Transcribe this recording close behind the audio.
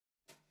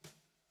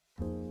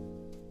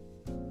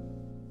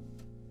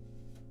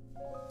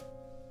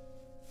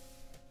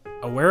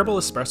A wearable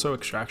espresso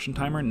extraction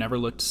timer never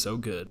looked so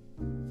good.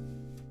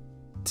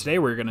 Today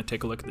we're going to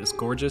take a look at this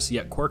gorgeous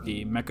yet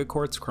quirky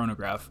meca-quartz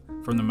chronograph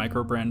from the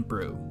micro brand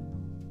Brew.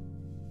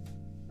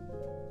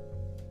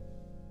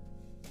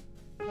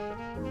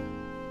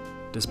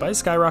 Despite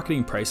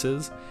skyrocketing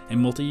prices and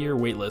multi-year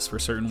waitlists for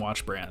certain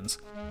watch brands,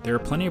 there are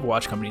plenty of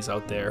watch companies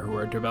out there who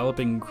are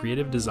developing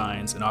creative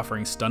designs and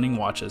offering stunning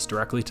watches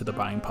directly to the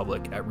buying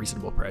public at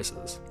reasonable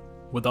prices.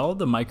 With all of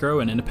the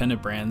micro and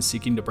independent brands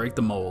seeking to break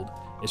the mold,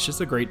 it's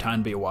just a great time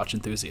to be a watch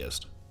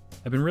enthusiast.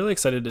 I've been really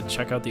excited to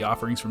check out the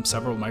offerings from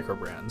several micro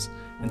brands,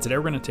 and today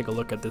we're going to take a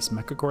look at this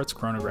meca-quartz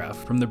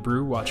chronograph from the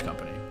Brew Watch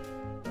Company.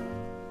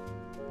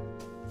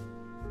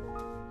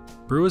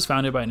 Brew was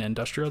founded by an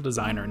industrial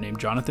designer named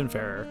Jonathan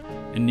Ferrer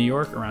in New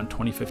York around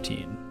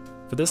 2015.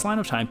 For this line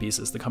of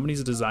timepieces, the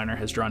company's designer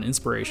has drawn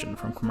inspiration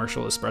from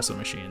commercial espresso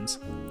machines,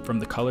 from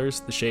the colors,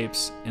 the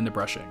shapes, and the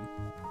brushing.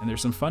 And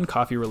there's some fun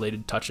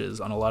coffee-related touches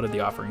on a lot of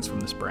the offerings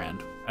from this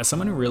brand. As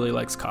someone who really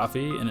likes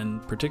coffee, and in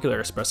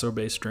particular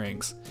espresso-based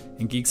drinks,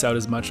 and geeks out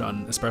as much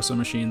on espresso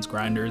machines,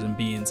 grinders, and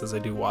beans as I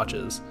do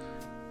watches,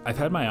 I've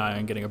had my eye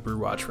on getting a Brew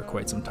watch for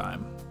quite some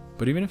time.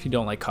 But even if you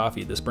don't like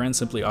coffee, this brand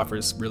simply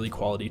offers really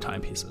quality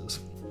timepieces.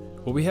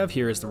 What we have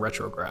here is the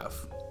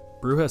Retrograph.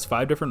 Brew has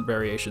 5 different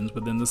variations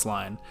within this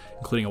line,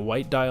 including a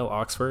white dial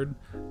Oxford,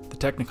 the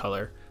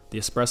Technicolor, the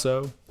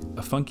Espresso,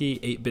 a funky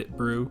 8-bit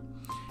Brew,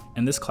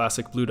 and this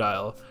classic blue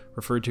dial,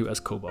 referred to as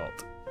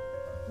Cobalt.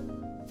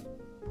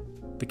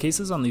 The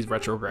cases on these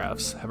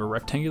retrographs have a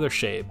rectangular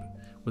shape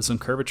with some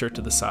curvature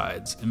to the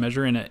sides and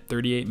measure in at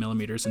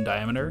 38mm in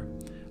diameter,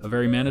 a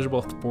very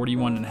manageable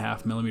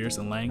 41.5mm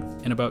in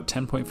length, and about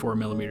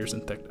 10.4mm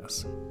in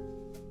thickness.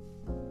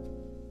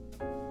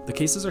 The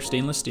cases are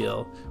stainless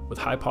steel, with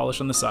high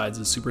polish on the sides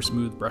and super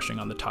smooth brushing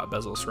on the top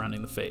bezel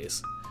surrounding the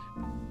face,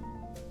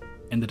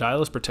 and the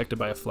dial is protected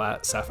by a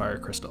flat sapphire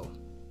crystal.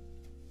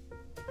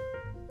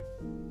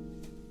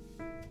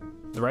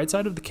 The right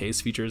side of the case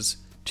features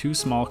 2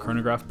 small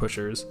chronograph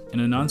pushers and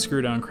a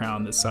non-screw-down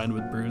crown that's signed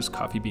with Brew's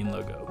coffee bean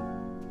logo.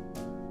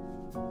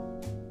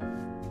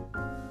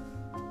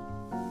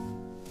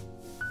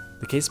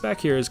 The case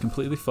back here is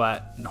completely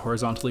flat and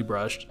horizontally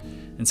brushed,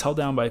 and is held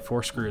down by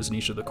 4 screws in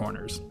each of the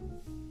corners.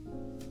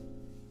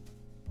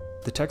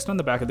 The text on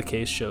the back of the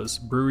case shows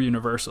Brew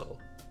Universal,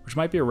 which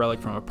might be a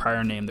relic from a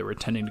prior name they were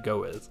intending to go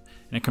with,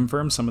 and it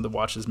confirms some of the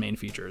watch's main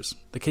features.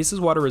 The case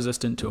is water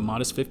resistant to a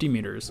modest 50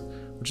 meters,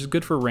 which is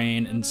good for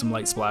rain and some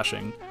light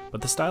splashing, but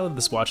the style of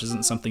this watch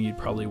isn't something you'd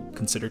probably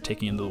consider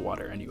taking into the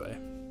water anyway.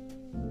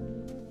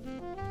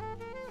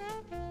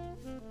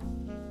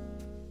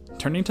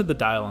 Turning to the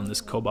dial on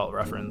this Cobalt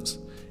reference,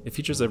 it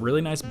features a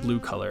really nice blue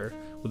color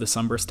with a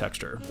sunburst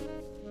texture.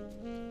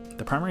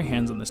 The primary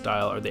hands on this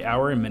dial are the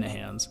hour and minute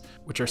hands,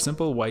 which are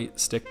simple white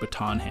stick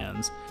baton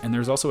hands, and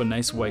there's also a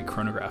nice white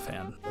chronograph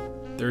hand.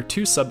 There are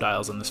 2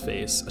 subdials on this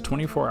face, a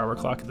 24-hour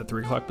clock at the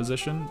 3 o'clock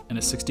position, and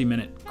a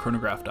 60-minute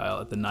chronograph dial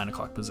at the 9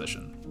 o'clock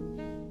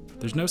position.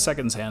 There's no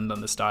seconds hand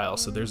on this dial,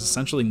 so there's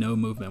essentially no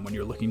movement when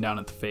you're looking down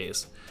at the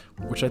face,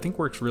 which I think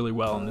works really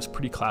well on this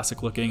pretty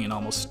classic looking and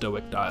almost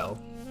stoic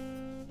dial.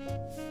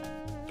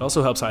 It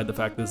also helps hide the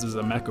fact that this is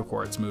a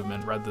meca-quartz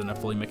movement rather than a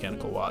fully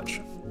mechanical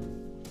watch.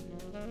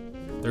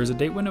 There is a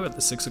date window at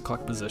the 6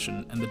 o'clock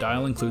position, and the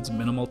dial includes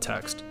minimal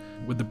text,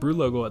 with the Brew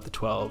logo at the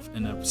 12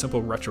 and a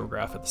simple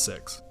retrograph at the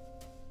 6.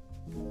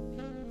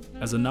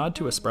 As a nod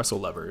to espresso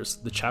lovers,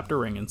 the chapter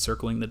ring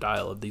encircling the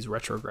dial of these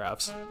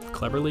retrographs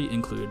cleverly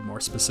include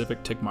more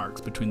specific tick marks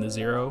between the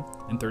 0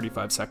 and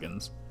 35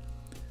 seconds,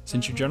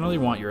 since you generally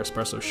want your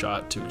espresso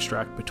shot to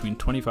extract between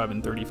 25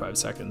 and 35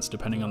 seconds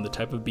depending on the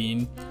type of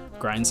bean,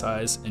 grind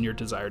size, and your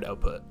desired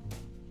output.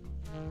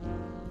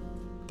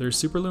 There's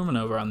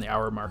superluminova on the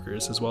hour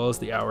markers as well as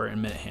the hour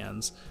and minute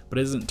hands, but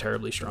it isn't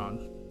terribly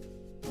strong.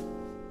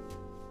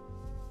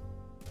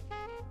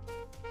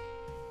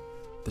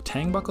 The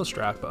tang buckle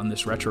strap on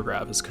this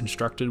retrograph is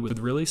constructed with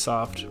really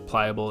soft,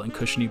 pliable, and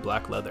cushiony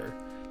black leather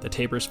that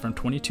tapers from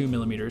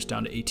 22mm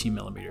down to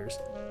 18mm,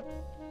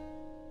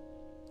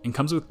 and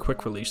comes with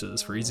quick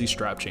releases for easy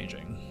strap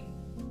changing.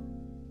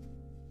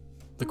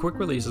 The quick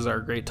releases are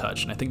a great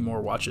touch, and I think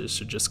more watches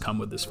should just come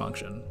with this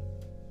function.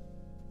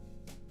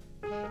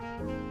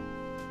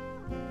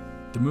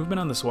 The movement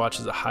on this watch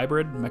is a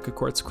hybrid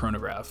meca-quartz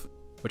chronograph,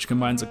 which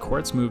combines a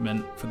quartz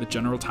movement for the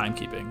general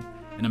timekeeping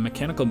and a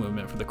mechanical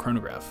movement for the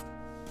chronograph.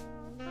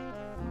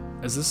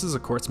 As this is a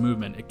quartz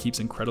movement, it keeps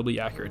incredibly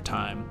accurate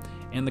time,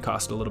 and the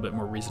cost a little bit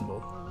more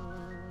reasonable.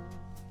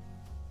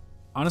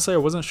 Honestly, I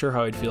wasn't sure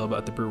how I'd feel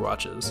about the Brew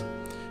watches,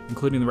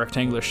 including the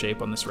rectangular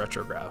shape on this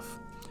retrograph,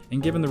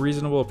 and given the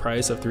reasonable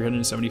price of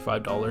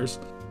 $375,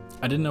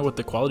 I didn't know what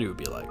the quality would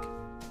be like.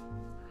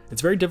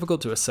 It's very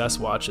difficult to assess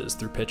watches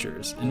through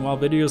pictures, and while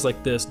videos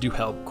like this do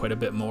help quite a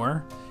bit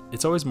more,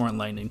 it's always more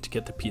enlightening to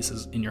get the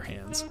pieces in your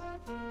hands.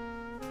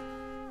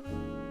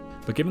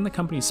 But given the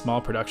company's small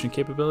production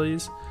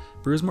capabilities,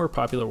 Brew's more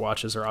popular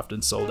watches are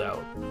often sold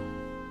out.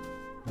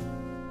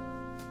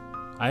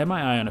 I had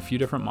my eye on a few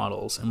different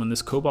models, and when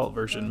this Cobalt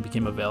version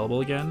became available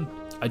again,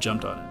 I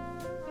jumped on it.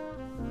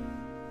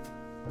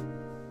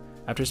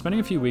 After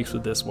spending a few weeks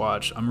with this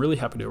watch, I'm really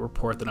happy to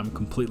report that I'm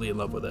completely in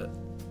love with it.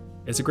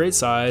 It's a great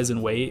size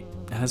and weight,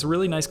 and has a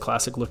really nice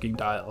classic looking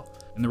dial,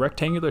 and the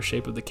rectangular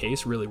shape of the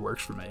case really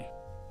works for me.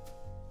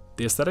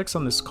 The aesthetics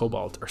on this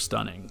Cobalt are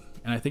stunning,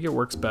 and I think it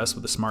works best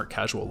with a smart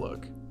casual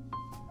look.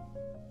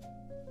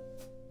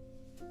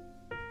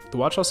 The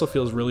watch also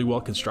feels really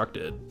well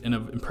constructed and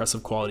of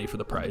impressive quality for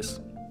the price.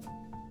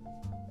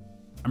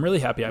 I'm really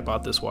happy I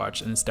bought this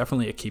watch, and it's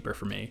definitely a keeper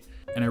for me,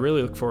 and I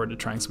really look forward to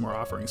trying some more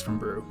offerings from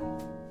Brew.